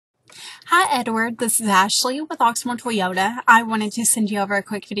Hi Edward, this is Ashley with Oxmoor Toyota. I wanted to send you over a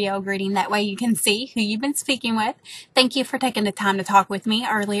quick video greeting, that way you can see who you've been speaking with. Thank you for taking the time to talk with me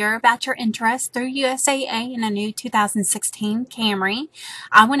earlier about your interest through USAA in a new 2016 Camry.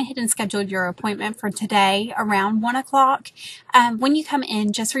 I went ahead and scheduled your appointment for today around 1 o'clock. When you come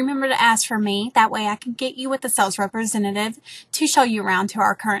in, just remember to ask for me. That way I can get you with the sales representative to show you around to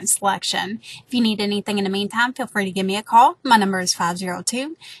our current selection. If you need anything in the meantime, feel free to give me a call. My number is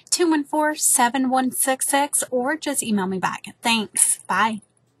 502-214-7166 or just email me back. Thanks. Bye.